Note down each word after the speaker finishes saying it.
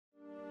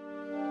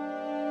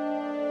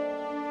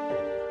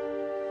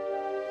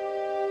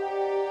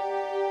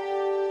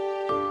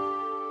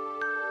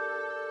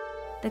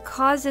The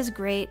cause is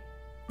great,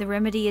 the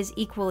remedy is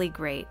equally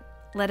great.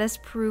 Let us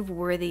prove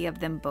worthy of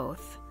them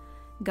both.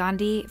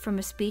 Gandhi, from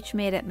a speech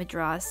made at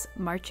Madras,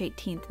 March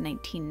 18,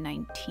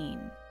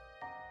 1919.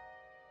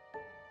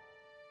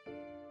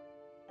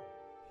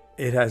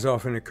 It has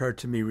often occurred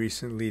to me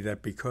recently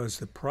that because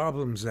the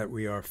problems that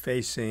we are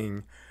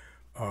facing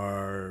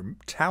are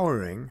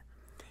towering,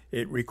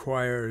 it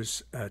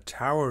requires a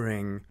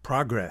towering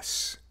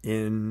progress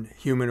in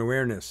human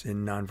awareness,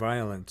 in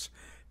nonviolence,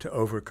 to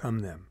overcome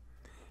them.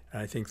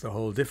 I think the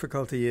whole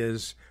difficulty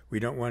is we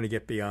don't want to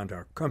get beyond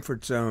our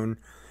comfort zone.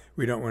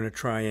 We don't want to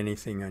try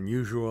anything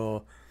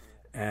unusual.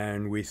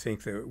 And we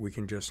think that we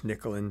can just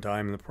nickel and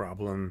dime the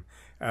problem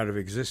out of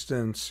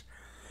existence.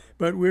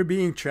 But we're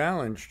being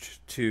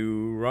challenged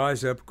to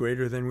rise up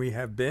greater than we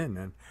have been.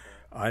 And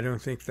I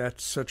don't think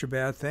that's such a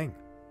bad thing.